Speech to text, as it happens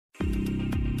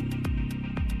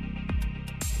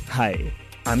Hi,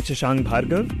 I'm Shashank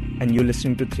Bhargava, and you're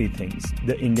listening to Three Things,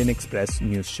 the Indian Express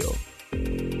news show.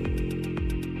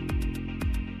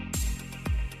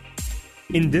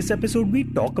 In this episode, we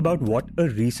talk about what a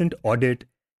recent audit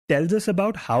tells us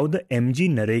about how the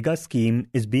NREGA scheme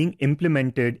is being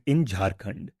implemented in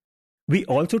Jharkhand. We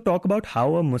also talk about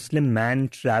how a Muslim man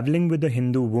traveling with a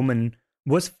Hindu woman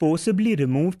was forcibly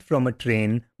removed from a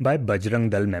train by Bajrang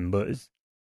Dal members.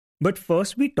 But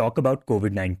first, we talk about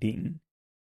COVID-19.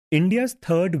 India's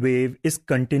third wave is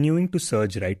continuing to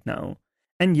surge right now.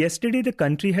 And yesterday, the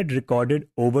country had recorded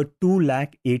over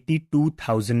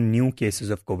 282,000 new cases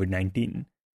of COVID-19.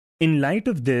 In light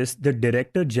of this, the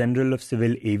Director General of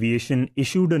Civil Aviation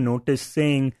issued a notice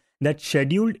saying that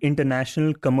scheduled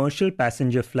international commercial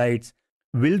passenger flights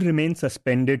will remain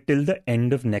suspended till the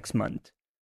end of next month.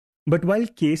 But while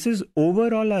cases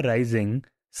overall are rising,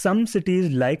 some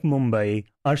cities like Mumbai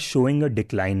are showing a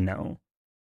decline now.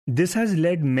 This has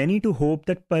led many to hope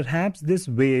that perhaps this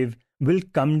wave will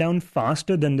come down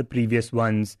faster than the previous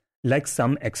ones, like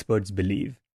some experts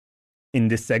believe. In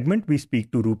this segment, we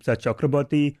speak to Rupsa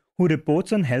Chakraborty, who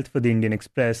reports on health for the Indian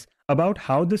Express, about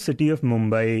how the city of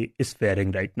Mumbai is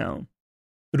faring right now.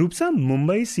 Rupsa,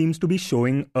 Mumbai seems to be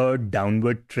showing a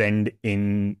downward trend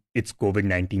in its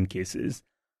COVID-19 cases.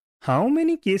 How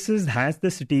many cases has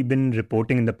the city been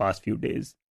reporting in the past few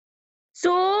days?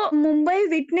 So, Mumbai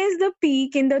witnessed the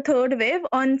peak in the third wave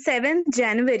on 7th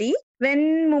January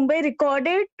when Mumbai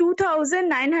recorded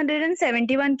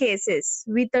 2,971 cases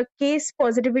with a case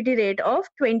positivity rate of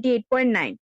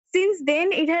 28.9. Since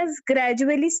then, it has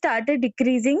gradually started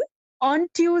decreasing. On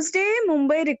Tuesday,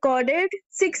 Mumbai recorded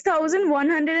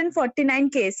 6,149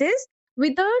 cases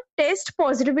with a test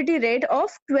positivity rate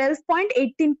of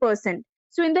 12.18%.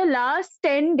 So in the last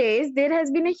 10 days, there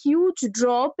has been a huge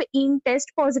drop in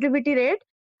test positivity rate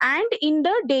and in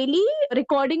the daily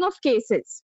recording of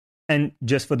cases. And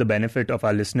just for the benefit of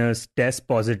our listeners, test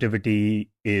positivity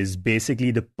is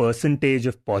basically the percentage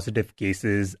of positive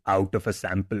cases out of a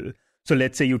sample. So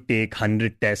let's say you take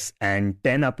 100 tests and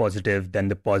 10 are positive, then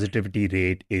the positivity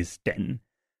rate is 10.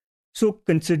 So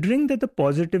considering that the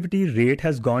positivity rate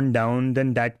has gone down,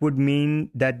 then that would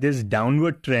mean that this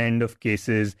downward trend of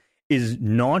cases is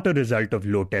not a result of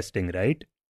low testing, right?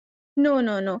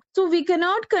 No. So we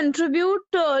cannot contribute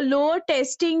lower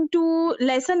testing to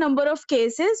lesser number of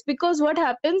cases, because what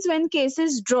happens when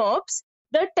cases drops,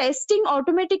 the testing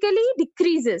automatically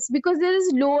decreases because there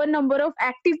is lower number of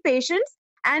active patients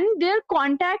and their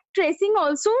contact tracing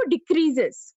also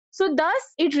decreases. So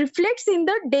thus, it reflects in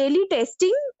the daily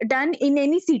testing done in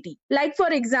any city. Like for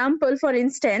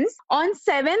instance, on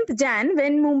 7th Jan,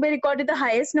 when Mumbai recorded the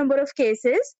highest number of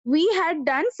cases, we had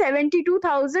done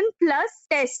 72,000 plus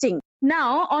testing.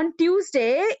 Now, on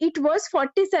Tuesday, it was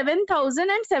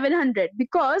 47,700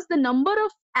 because the number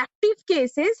of active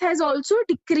cases has also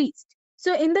decreased.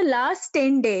 So in the last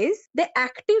 10 days, the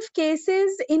active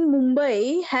cases in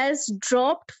Mumbai has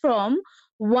dropped from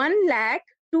 1 lakh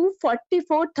to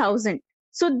 44,000.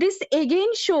 So this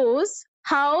again shows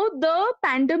how the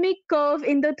pandemic curve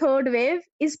in the third wave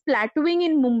is plateauing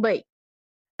in Mumbai.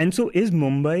 And so is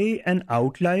Mumbai an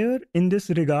outlier in this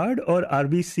regard, or are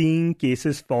we seeing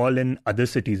cases fall in other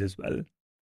cities as well?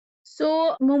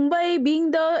 So Mumbai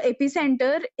being the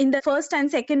epicenter in the first and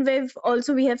second wave,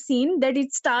 also we have seen that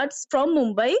it starts from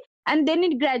Mumbai and then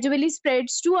it gradually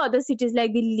spreads to other cities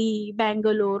like Delhi,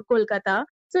 Bangalore, Kolkata.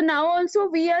 So now also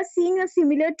we are seeing a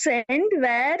similar trend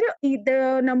where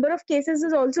the number of cases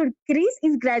is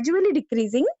gradually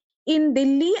decreasing in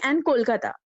Delhi and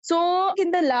Kolkata. So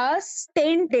in the last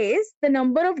 10 days, the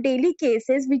number of daily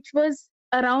cases, which was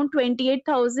around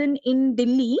 28,000 in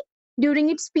Delhi during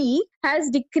its peak, has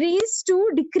decreased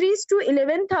to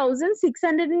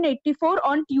 11,684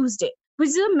 on Tuesday, which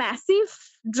is a massive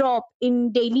drop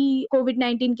in daily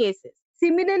COVID-19 cases.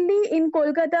 Similarly, in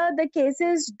Kolkata, the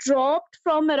cases dropped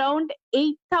from around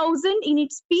 8,000 in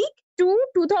its peak to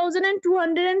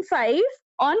 2,205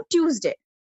 on Tuesday.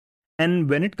 And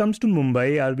when it comes to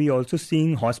Mumbai, are we also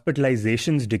seeing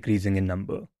hospitalizations decreasing in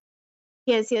number?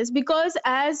 Yes, because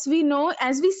as we know,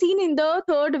 as we seen in the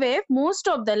third wave, most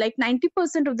of the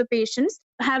 90% of the patients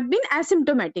have been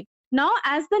asymptomatic. Now,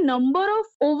 as the number of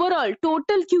overall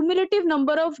total cumulative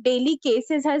number of daily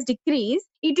cases has decreased,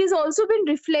 it is also been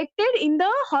reflected in the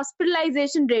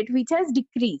hospitalization rate, which has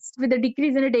decreased with a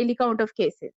decrease in the daily count of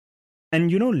cases.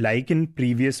 And like in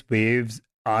previous waves,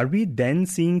 are we then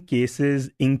seeing cases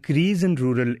increase in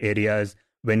rural areas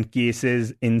when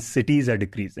cases in cities are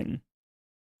decreasing?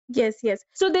 Yes.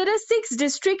 So there are 6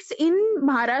 districts in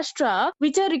Maharashtra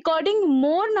which are recording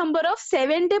more number of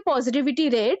 7-day positivity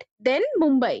rate than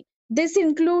Mumbai. This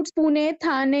includes Pune,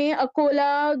 Thane,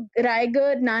 Akola,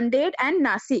 Raigad, Nanded, and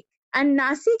Nasik. And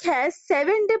Nasik has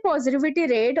 7-day positivity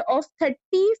rate of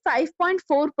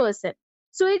 35.4%.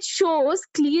 So it shows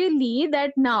clearly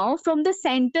that now from the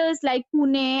centers like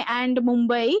Pune and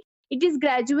Mumbai, it is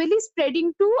gradually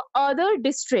spreading to other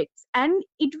districts and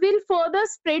it will further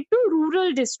spread to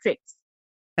rural districts.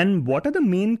 And what are the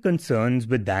main concerns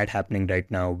with that happening right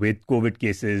now, with COVID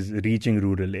cases reaching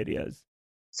rural areas?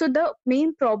 So the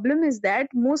main problem is that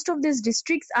most of these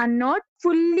districts are not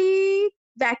fully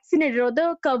vaccinated, or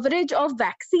the coverage of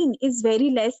vaccine is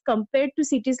very less compared to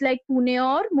cities like Pune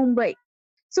or Mumbai.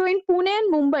 So in Pune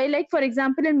and Mumbai, like for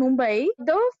example in Mumbai,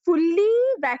 the fully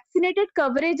vaccinated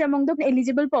coverage among the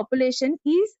eligible population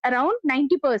is around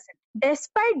 90%.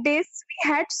 Despite this,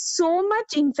 we had so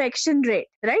much infection rate,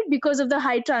 right? Because of the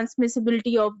high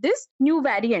transmissibility of this new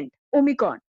variant,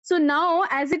 Omicron. So now,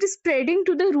 as it is spreading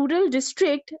to the rural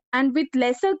district and with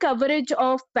lesser coverage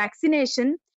of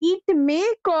vaccination, it may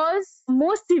cause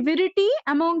more severity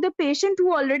among the patient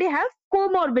who already have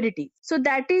comorbidities. So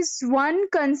that is one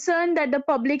concern that the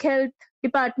public health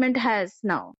department has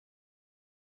now.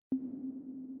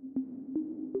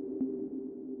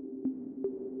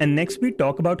 And next we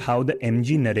talk about how the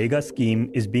NREGA scheme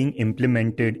is being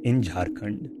implemented in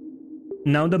Jharkhand.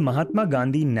 Now, the Mahatma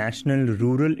Gandhi National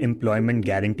Rural Employment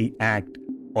Guarantee Act,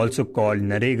 also called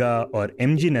NREGA or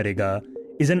NREGA,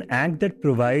 is an act that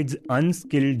provides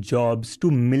unskilled jobs to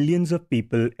millions of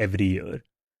people every year.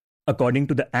 According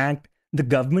to the act, the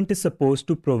government is supposed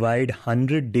to provide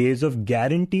 100 days of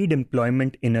guaranteed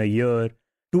employment in a year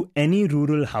to any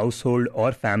rural household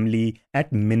or family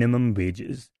at minimum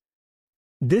wages.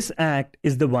 This act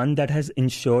is the one that has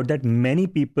ensured that many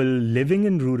people living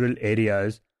in rural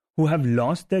areas who have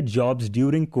lost their jobs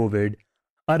during COVID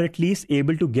are at least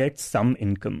able to get some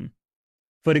income.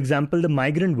 For example, the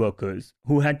migrant workers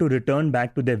who had to return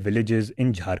back to their villages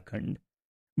in Jharkhand.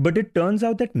 But it turns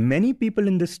out that many people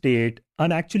in the state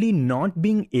are actually not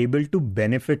being able to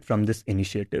benefit from this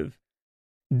initiative.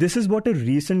 This is what a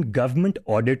recent government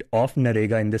audit of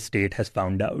NREGA in the state has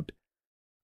found out.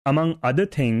 Among other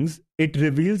things, it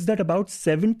reveals that about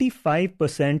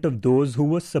 75% of those who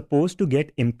were supposed to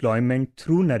get employment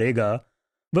through NREGA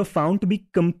were found to be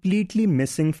completely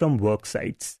missing from work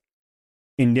sites.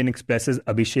 Indian Express's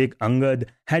Abhishek Angad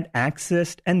had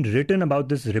accessed and written about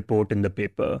this report in the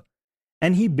paper.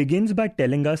 And he begins by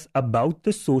telling us about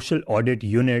the social audit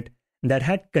unit that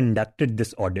had conducted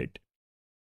this audit.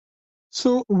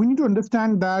 So we need to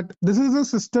understand that this is a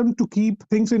system to keep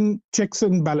things in checks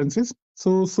and balances.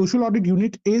 So social audit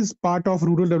unit is part of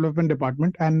Rural Development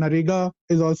Department, and NREGA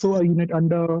is also a unit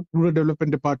under Rural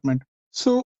Development Department.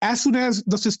 So as soon as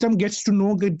the system gets to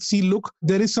know, look,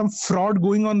 there is some fraud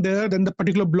going on there, then the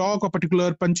particular block or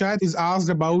particular panchayat is asked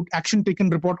about action taken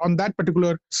report on that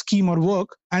particular scheme or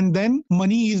work. And then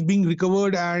money is being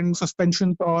recovered and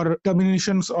suspensions or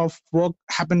terminations of work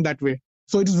happen that way.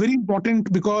 So it is very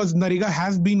important because NREGA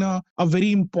has been a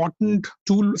very important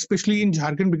tool, especially in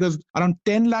Jharkhand, because around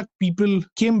 10 lakh people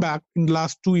came back in the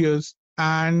last 2 years.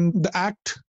 And the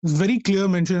act is very clear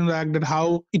mention in the act that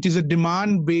how it is a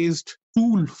demand-based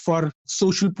tool for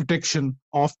social protection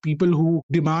of people who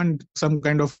demand some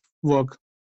kind of work.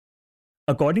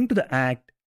 According to the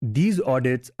Act, these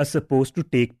audits are supposed to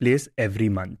take place every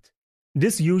month.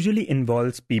 This usually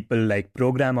involves people like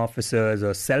program officers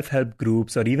or self-help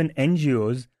groups or even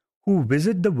NGOs who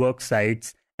visit the work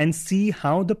sites and see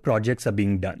how the projects are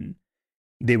being done.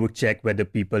 They would check whether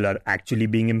people are actually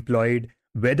being employed,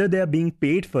 whether they are being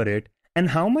paid for it, and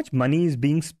how much money is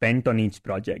being spent on each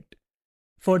project.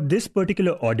 For this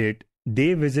particular audit,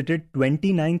 they visited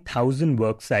 29,000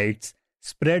 work sites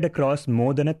spread across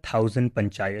more than 1,000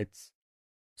 panchayats.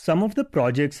 Some of the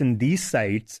projects in these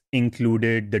sites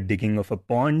included the digging of a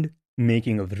pond,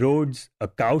 making of roads, a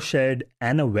cowshed,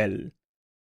 and a well.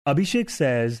 Abhishek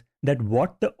says that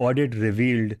what the audit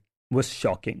revealed was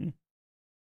shocking.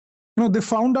 They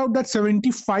found out that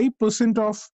 75%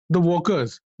 of the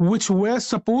workers which were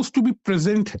supposed to be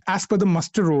present as per the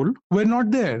muster roll were not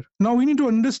there. Now we need to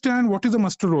understand what is the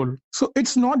muster roll. So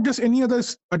it's not just any other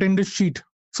attendance sheet.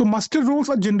 So muster rolls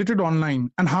are generated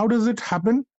online. And how does it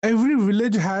happen? Every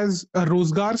village has a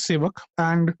Rozgar Sevak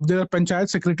and there are panchayat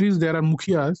secretaries, there are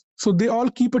mukhias. So they all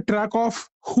keep a track of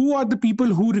who are the people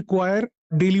who require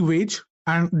daily wage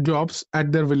and jobs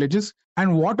at their villages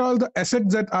and what are the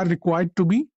assets that are required to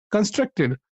be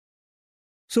constructed.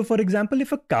 So for example,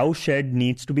 if a cow shed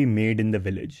needs to be made in the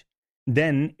village,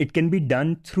 then it can be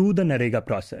done through the NREGA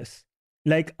process.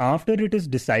 Like after it is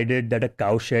decided that a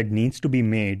cow shed needs to be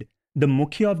made, the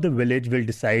mukhya of the village will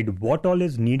decide what all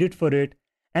is needed for it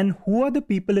And who are the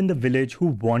people in the village who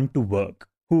want to work,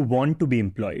 who want to be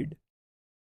employed?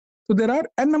 So there are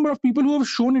n number of people who have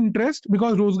shown interest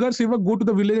because Rozgar Sevak go to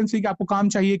the village and say कि आपको काम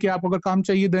चाहिए क्या आप अगर काम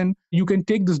चाहिए then you can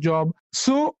take this job.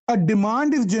 So a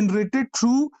demand is generated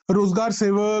through Rozgar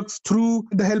Sevaks, through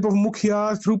the help of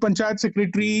Mukhyas, through Panchayat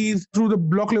secretaries, through the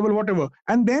block level, whatever.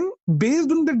 And then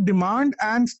based on the demand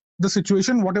and the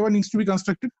situation, whatever needs to be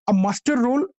constructed, a muster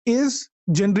roll is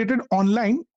generated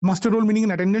online. Muster roll meaning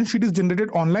an attendance sheet is generated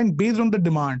online based on the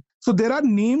demand. So there are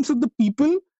names of the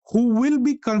people who will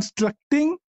be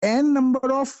constructing n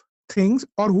number of things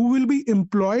or who will be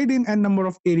employed in n number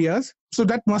of areas. So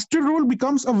that muster roll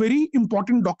becomes a very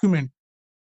important document.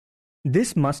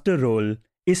 This muster roll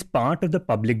is part of the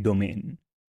public domain.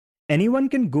 Anyone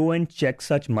can go and check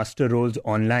such muster rolls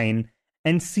online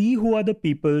and see who are the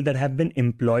people that have been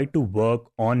employed to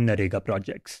work on NREGA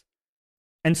projects.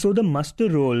 And so the muster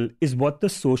roll is what the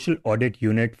social audit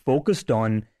unit focused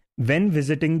on when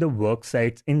visiting the work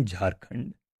sites in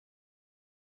Jharkhand.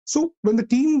 So when the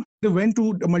team they went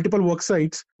to multiple work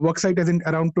sites as in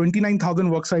around 29,000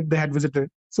 work sites they had visited.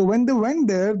 So when they went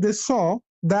there, they saw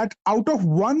that out of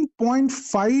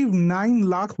 1.59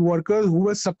 lakh workers who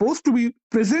were supposed to be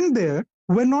present there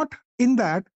were not in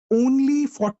that. Only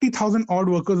 40,000 odd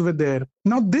workers were there.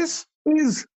 Now this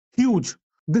is huge.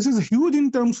 This is huge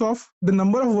in terms of the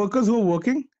number of workers who are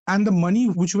working and the money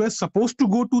which were supposed to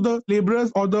go to the laborers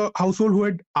or the household who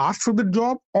had asked for the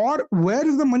job, or where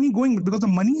is the money going? Because the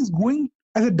money is going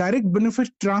as a direct benefit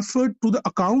transferred to the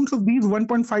accounts of these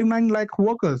 1.59 lakh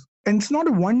workers. And it's not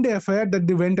a one-day affair that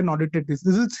they went and audited this.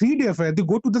 This is a 3-day affair. They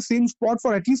go to the same spot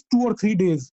for at least 2 or 3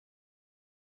 days.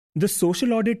 The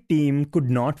social audit team could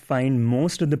not find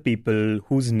most of the people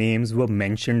whose names were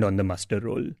mentioned on the muster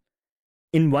roll.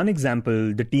 In one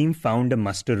example, the team found a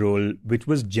muster roll which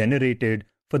was generated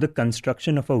for the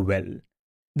construction of a well.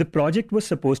 The project was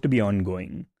supposed to be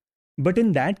ongoing. But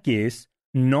in that case,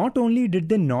 not only did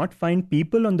they not find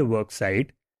people on the work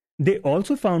site, they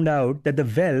also found out that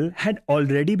the well had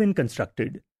already been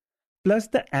constructed. Plus,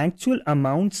 the actual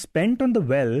amount spent on the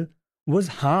well was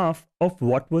half of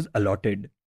what was allotted.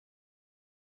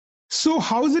 So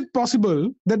how is it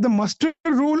possible that the muster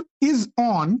roll is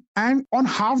on and on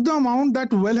half the amount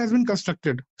that well has been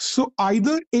constructed? So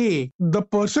either A, the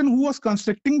person who was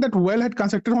constructing that well had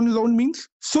constructed on his own means.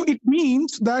 So it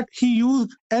means that he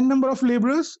used n number of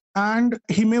laborers and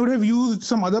he may have used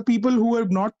some other people who were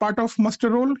not part of muster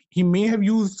roll. He may have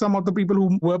used some of the people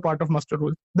who were part of muster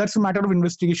roll. That's a matter of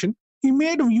investigation. He may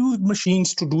have used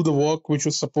machines to do the work which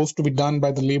was supposed to be done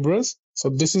by the laborers. So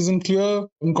this is in clear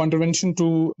in contravention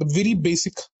to the very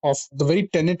basic of the very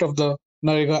tenet of the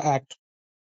NREGA Act.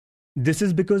 This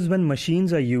is because when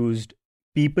machines are used,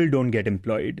 people don't get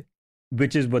employed,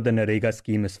 which is what the NREGA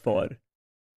scheme is for.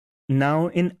 Now,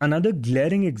 in another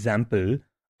glaring example,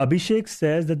 Abhishek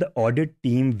says that the audit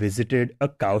team visited a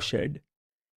cowshed.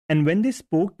 And when they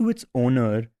spoke to its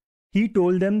owner, he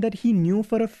told them that he knew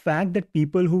for a fact that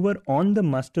people who were on the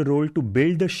muster roll to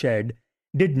build the shed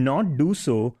did not do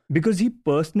so because he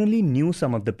personally knew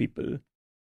some of the people.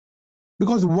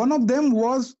 Because one of them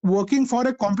was working for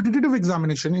a competitive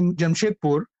examination in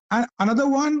Jamshedpur and another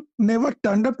one never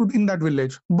turned up in that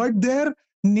village. But their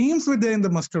names were there in the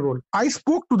muster roll. I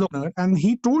spoke to the owner and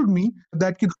he told me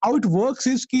that how it works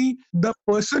is that the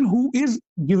person who is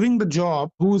giving the job,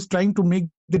 who is trying to make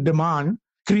the demand,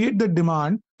 create the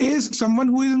demand, is someone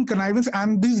who is in connivance,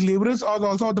 and these laborers are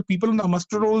also the people in the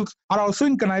muster rolls are also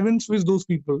in connivance with those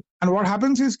people. And what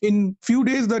happens is in few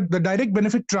days the direct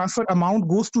benefit transfer amount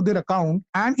goes to their account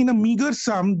and in a meager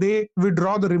sum they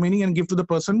withdraw the remaining and give to the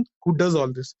person who does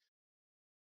all this.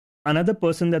 Another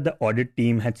person that the audit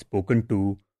team had spoken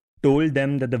to told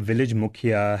them that the village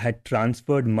mukhya had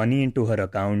transferred money into her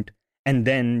account and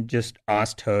then just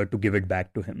asked her to give it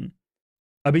back to him.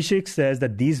 Abhishek says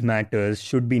that these matters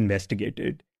should be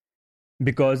investigated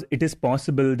because it is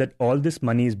possible that all this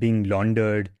money is being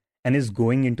laundered and is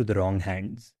going into the wrong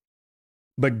hands.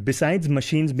 But besides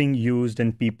machines being used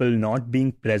and people not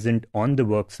being present on the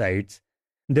work sites,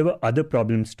 there were other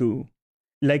problems too.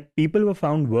 Like people were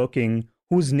found working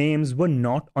whose names were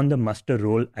not on the muster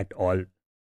roll at all.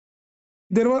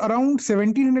 There were around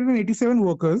 1,787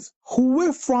 workers who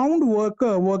were found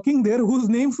working there whose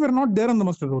names were not there on the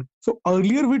muster roll. So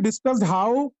earlier we discussed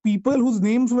how people whose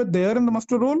names were there in the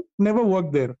muster roll never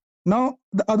worked there. Now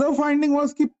the other finding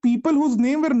was that people whose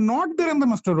name were not there in the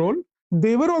muster roll,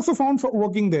 they were also found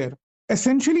working there.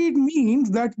 Essentially it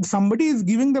means that somebody is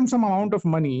giving them some amount of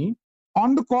money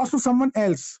on the cost of someone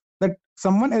else, that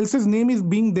someone else's name is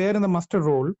being there in the muster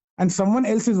roll and someone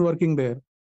else is working there.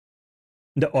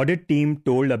 The audit team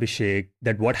told Abhishek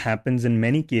that what happens in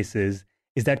many cases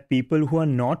is that people who are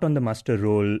not on the muster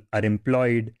roll are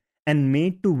employed and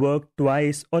made to work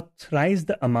twice or thrice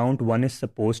the amount one is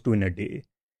supposed to in a day.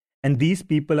 And these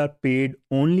people are paid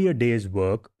only a day's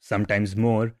work, sometimes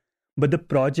more, but the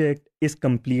project is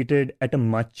completed at a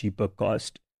much cheaper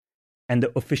cost. And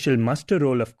the official muster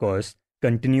roll, of course,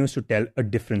 continues to tell a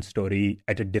different story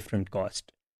at a different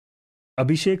cost.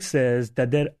 Abhishek says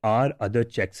that there are other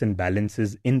checks and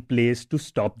balances in place to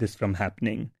stop this from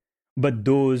happening, but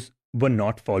those were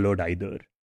not followed either.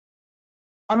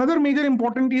 Another major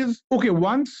important is, okay,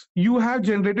 once you have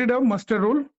generated a muster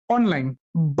roll online,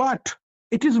 but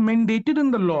it is mandated in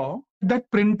the law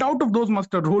that printout of those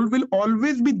muster roll will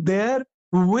always be there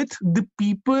with the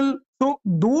people. So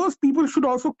those people should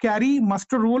also carry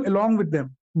muster roll along with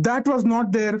them. That was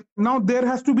not there. Now there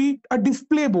has to be a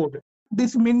display board.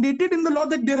 This mandated in the law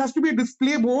that there has to be a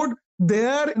display board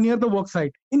there near the work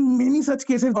site. In many such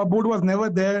cases, a board was never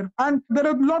there. And there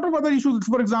are a lot of other issues.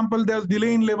 For example, there's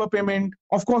delay in labor payment.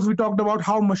 Of course, we talked about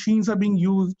how machines are being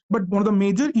used. But one of the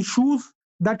major issues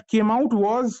that came out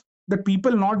was the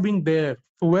people not being there.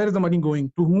 So where is the money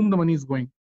going? To whom the money is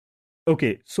going?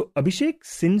 Okay, so Abhishek,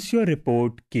 since your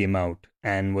report came out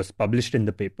and was published in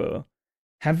the paper,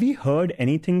 have we heard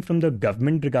anything from the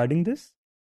government regarding this?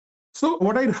 So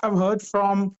what I have heard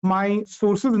from my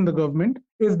sources in the government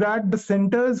is that the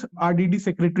center's RDD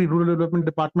secretary, Rural Development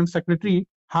Department secretary,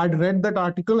 had read that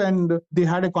article and they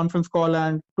had a conference call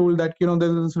and told that, there's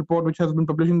this report which has been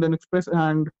published in the Express,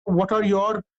 and what are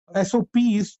your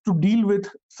SOPs to deal with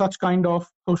such kind of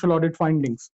social audit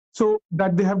findings? So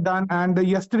that they have done. And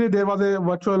yesterday there was a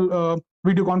virtual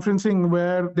video conferencing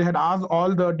where they had asked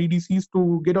all the DDCs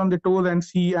to get on their toes and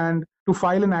see and to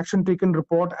file an action taken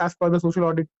report as per the social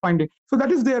audit finding. So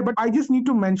that is there. But I just need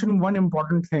to mention one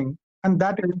important thing. And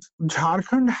that is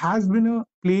Jharkhand has been a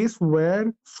place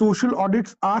where social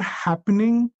audits are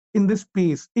happening in this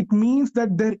space. It means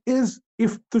that there is,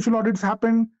 if social audits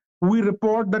happen, we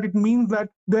report that it means that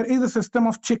there is a system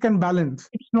of check and balance.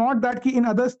 It's not that in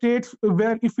other states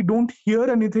where if we don't hear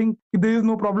anything, there is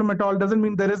no problem at all, doesn't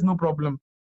mean there is no problem.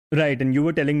 Right, and you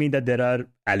were telling me that there are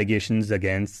allegations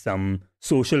against some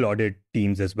social audit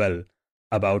teams as well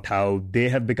about how they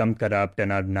have become corrupt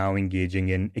and are now engaging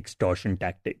in extortion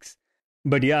tactics.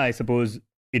 But yeah, I suppose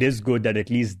it is good that at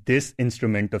least this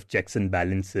instrument of checks and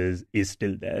balances is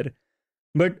still there.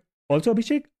 But also,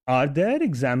 Abhishek, are there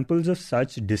examples of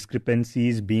such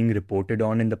discrepancies being reported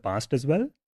on in the past as well?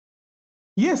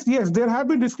 Yes, there have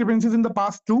been discrepancies in the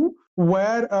past too,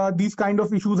 where these kind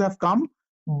of issues have come.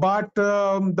 But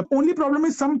the only problem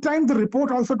is sometimes the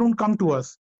report also don't come to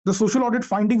us, the social audit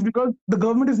findings, because the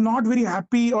government is not very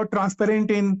happy or transparent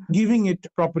in giving it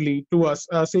properly to us,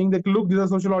 saying that, look, these are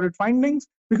social audit findings.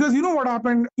 Because you know what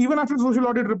happened, even after the social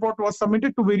audit report was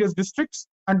submitted to various districts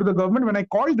and to the government, when I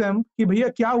called them, कि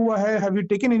भैया क्या हुआ है, have you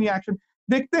taken any action?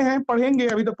 देखते हैं, पढ़ेंगे,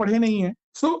 अभी तक पढ़े नहीं हैं.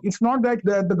 So it's not that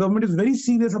the government is very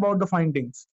serious about the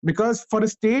findings, because for a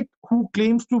state who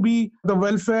claims to be the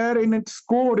welfare in its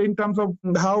core in terms of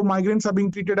how migrants are being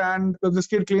treated, and the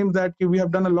state claims that we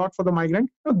have done a lot for the migrant,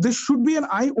 this should be an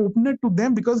eye-opener to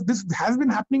them, because this has been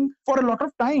happening for a lot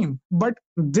of time. But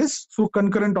this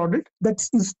concurrent audit that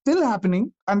is still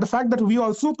happening, and the fact that we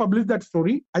also published that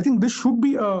story, I think this should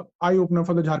be an eye-opener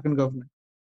for the Jharkhand government.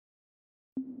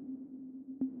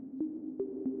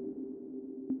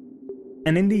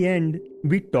 And in the end,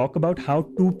 we talk about how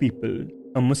two people,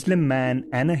 a Muslim man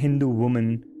and a Hindu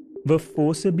woman, were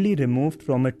forcibly removed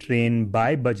from a train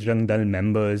by Bajrang Dal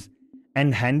members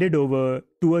and handed over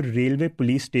to a railway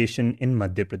police station in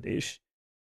Madhya Pradesh.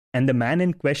 And the man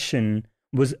in question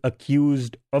was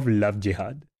accused of love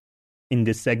jihad. In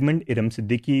this segment, Iram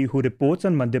Siddique, who reports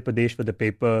on Madhya Pradesh for the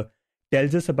paper,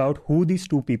 tells us about who these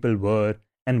two people were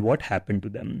and what happened to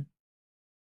them.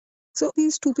 So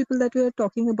these two people that we are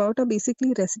talking about are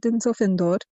basically residents of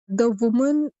Indore. The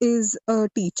woman is a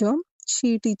teacher.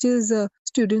 She teaches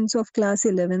students of class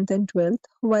 11th and 12th,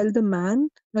 while the man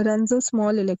runs a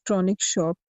small electronics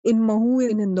shop in Mahu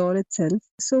in Indore itself.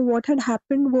 So what had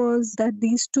happened was that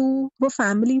these two were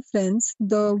family friends.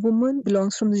 The woman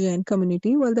belongs from the Jain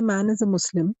community, while the man is a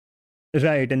Muslim.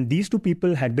 Right, and these two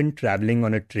people had been traveling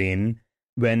on a train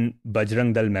when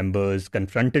Bajrang Dal members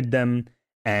confronted them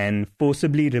and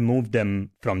forcibly removed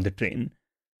them from the train.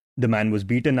 The man was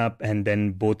beaten up and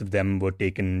then both of them were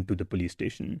taken to the police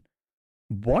station.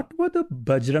 What were the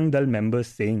Bajrang Dal members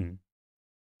saying?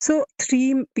 So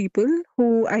 3 people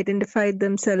who identified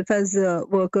themselves as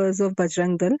workers of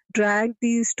Bajrang Dal dragged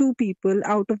these 2 people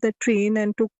out of the train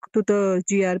and took to the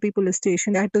GRP police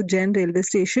station at the Jain railway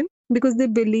station, because they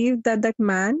believed that that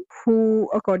man, who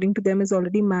according to them is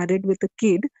already married with a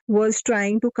kid, was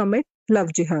trying to commit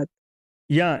love jihad.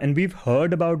 Yeah, and we've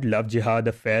heard about love jihad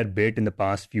a fair bit in the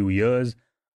past few years.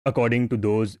 According to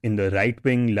those in the right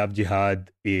wing, love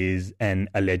jihad is an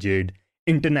alleged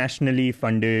internationally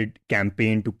funded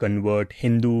campaign to convert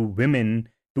Hindu women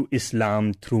to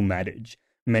Islam through marriage.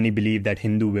 Many believe that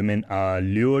Hindu women are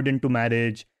lured into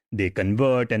marriage, they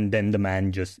convert, and then the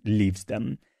man just leaves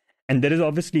them. And there is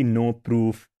obviously no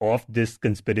proof of this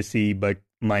conspiracy, but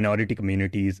minority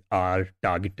communities are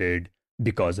targeted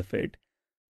because of it.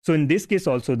 So in this case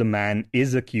also, the man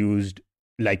is accused,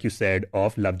 like you said,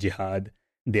 of love jihad.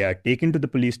 They are taken to the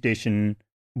police station.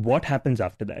 What happens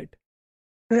after that?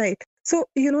 Right. So,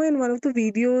 in one of the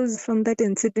videos from that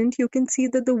incident, you can see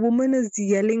that the woman is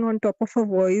yelling on top of her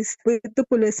voice with the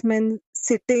policeman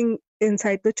sitting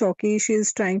inside the chowki. She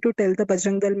is trying to tell the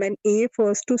Bajrang Dal men,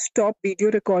 first to stop video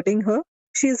recording her.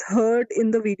 She is heard in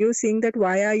the video saying that,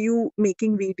 why are you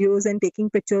making videos and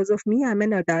taking pictures of me? I'm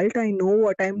an adult. I know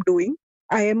what I'm doing.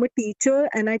 I am a teacher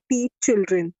and I teach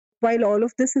children. While all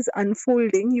of this is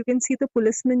unfolding, you can see the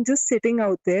policeman just sitting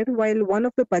out there while one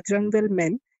of the Bajrang Dal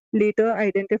men, later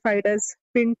identified as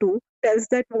Pintu, tells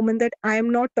that woman that I am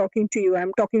not talking to you,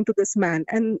 I'm talking to this man.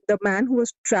 And the man who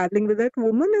was traveling with that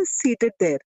woman is seated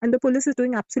there. And the police is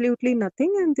doing absolutely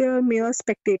nothing, and they are mere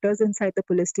spectators inside the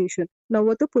police station. Now,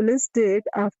 what the police did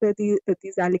after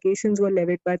these allegations were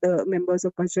levied by the members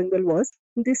of Bajrang Dal was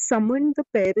they summoned the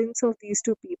parents of these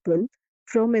two people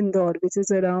from Indore, which is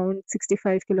around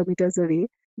 65 kilometers away.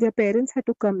 Their parents had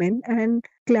to come in and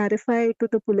clarify to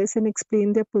the police and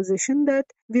explain their position that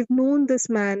we've known this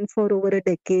man for over a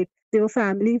decade. They were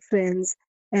family friends.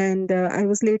 And I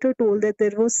was later told that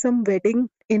there was some wedding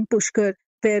in Pushkar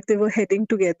where they were heading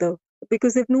together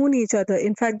because they've known each other.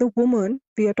 In fact, the woman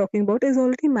we are talking about is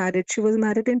already married. She was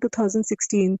married in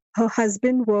 2016. Her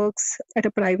husband works at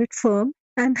a private firm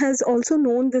and has also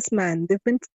known this man. They've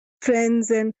been friends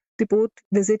and they both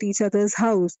visit each other's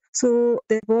house. So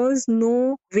there was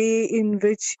no way in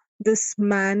which this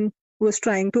man was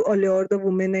trying to allure the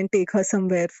woman and take her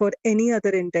somewhere for any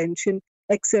other intention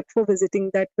except for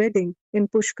visiting that wedding in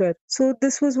Pushkar. So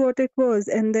this was what it was.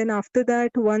 And then after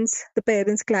that, once the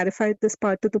parents clarified this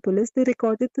part to the police, they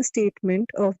recorded the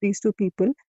statement of these two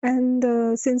people.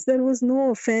 And since there was no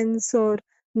offense or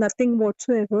nothing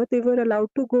whatsoever, they were allowed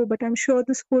to go. But I'm sure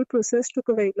this whole process took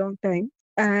a very long time.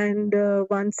 And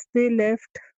once they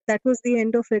left, that was the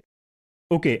end of it.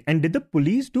 Okay, and did the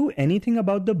police do anything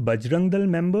about the Bajrang Dal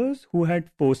members who had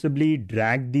forcibly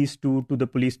dragged these two to the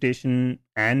police station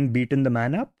and beaten the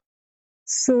man up?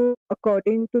 So,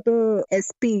 according to the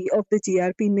SP of the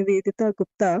GRP, Nivedita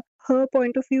Gupta, her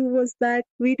point of view was that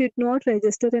we did not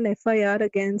register an FIR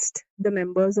against the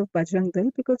members of Bajrang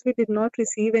Dal because we did not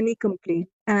receive any complaint.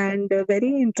 And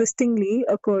very interestingly,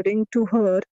 according to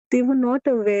her, they were not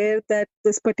aware that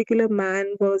this particular man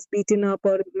was beaten up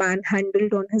or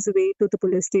manhandled on his way to the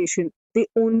police station. They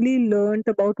only learned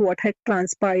about what had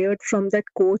transpired from that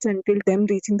coach until them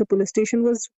reaching the police station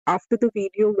was after the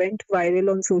video went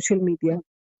viral on social media.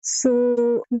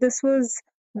 So this was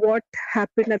what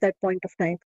happened at that point of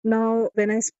time. Now,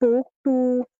 when I spoke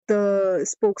to the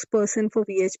spokesperson for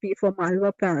VHP for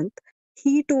Malwa Prant,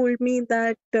 he told me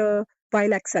that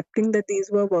while accepting that these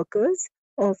were workers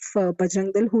of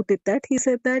Bajrang Dal who did that, he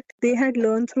said that they had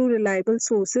learned through reliable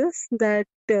sources that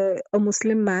a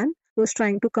Muslim man was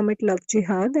trying to commit love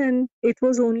jihad, and it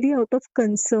was only out of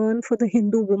concern for the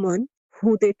Hindu woman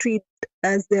who they treat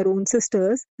as their own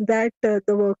sisters that the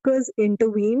workers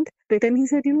intervened. And he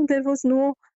said, there was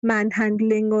no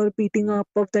manhandling or beating up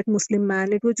of that Muslim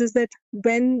man. It was just that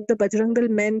when the Bajrang Dal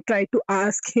men tried to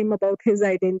ask him about his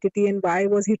identity and why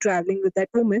was he traveling with that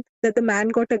woman, that the man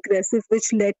got aggressive,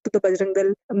 which led to the Bajrang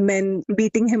Dal men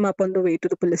beating him up on the way to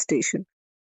the police station.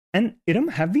 And Iram,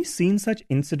 have we seen such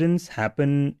incidents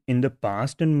happen in the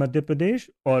past in Madhya Pradesh,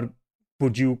 or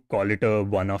would you call it a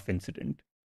one-off incident?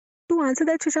 To answer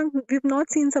that, Shashank, we've not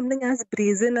seen something as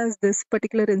brazen as this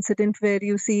particular incident where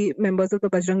you see members of the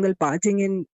Bajrang Dal barging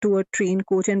into a train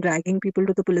coach and dragging people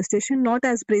to the police station. Not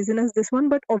as brazen as this one,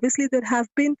 but obviously there have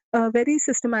been very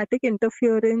systematic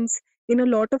interference in a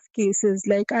lot of cases.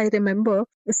 Like I remember,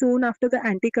 soon after the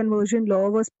anti-conversion law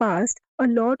was passed, a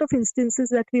lot of instances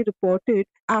that we reported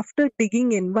after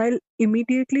digging in, while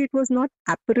immediately it was not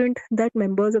apparent that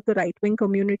members of the right-wing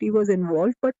community was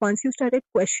involved, but once you started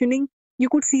questioning, you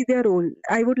could see their role.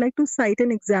 I would like to cite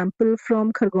an example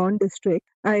from Khargone district.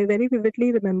 I very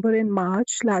vividly remember in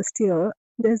March last year,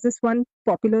 there's this one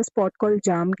popular spot called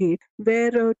Jam Gate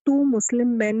where two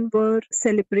Muslim men were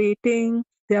celebrating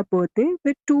their birthday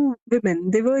with two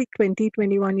women. They were 20,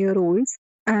 21-year-olds.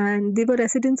 And they were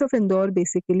residents of Indore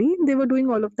basically. They were doing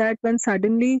all of that when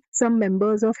suddenly some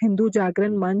members of Hindu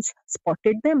Jagran Manch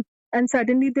spotted them. And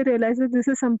suddenly they realized that this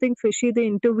is something fishy. They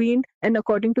intervened, and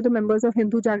according to the members of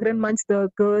Hindu Jagran Manch, the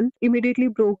girl immediately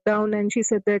broke down and she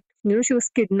said that she was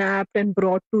kidnapped and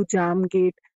brought to Jam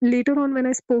Gate. Later on, when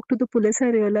I spoke to the police, I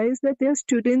realized that they are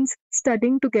students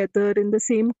studying together in the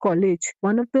same college.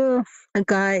 One of the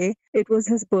guy, it was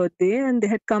his birthday and they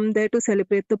had come there to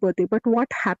celebrate the birthday. But what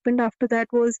happened after that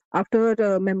was,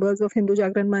 after members of Hindu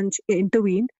Jagran Manch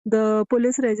intervened, the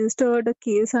police registered a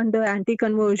case under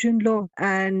anti-conversion law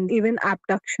and even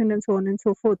abduction and so on and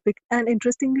so forth. And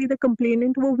interestingly, the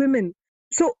complainant were women.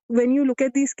 So when you look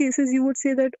at these cases, you would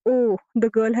say that, oh, the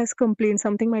girl has complained,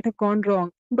 something might have gone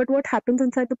wrong. But what happens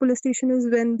inside the police station is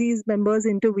when these members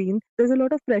intervene, there's a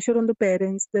lot of pressure on the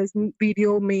parents, there's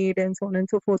video made and so on and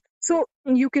so forth. So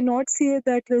you cannot say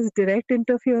that there's direct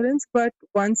interference, but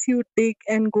once you dig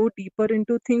and go deeper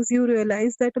into things, you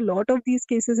realize that a lot of these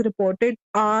cases reported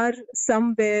are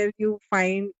somewhere you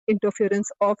find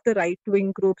interference of the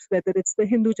right-wing groups, whether it's the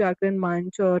Hindu Jagran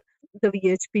Manch or the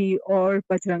VHP or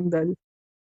Bajrang Dal.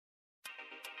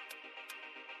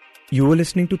 You were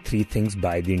listening to Three Things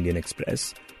by the Indian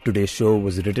Express. Today's show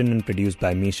was written and produced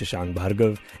by me, Shashank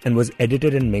Bhargava, and was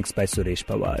edited and mixed by Suresh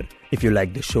Pawar. If you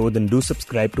like the show, then do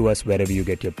subscribe to us wherever you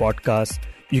get your podcasts.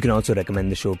 You can also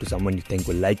recommend the show to someone you think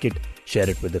will like it, share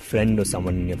it with a friend or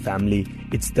someone in your family.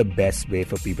 It's the best way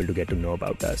for people to get to know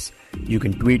about us. You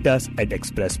can tweet us at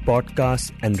Express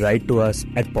Podcasts and write to us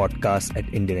at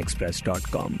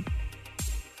podcasts@indianexpress.com.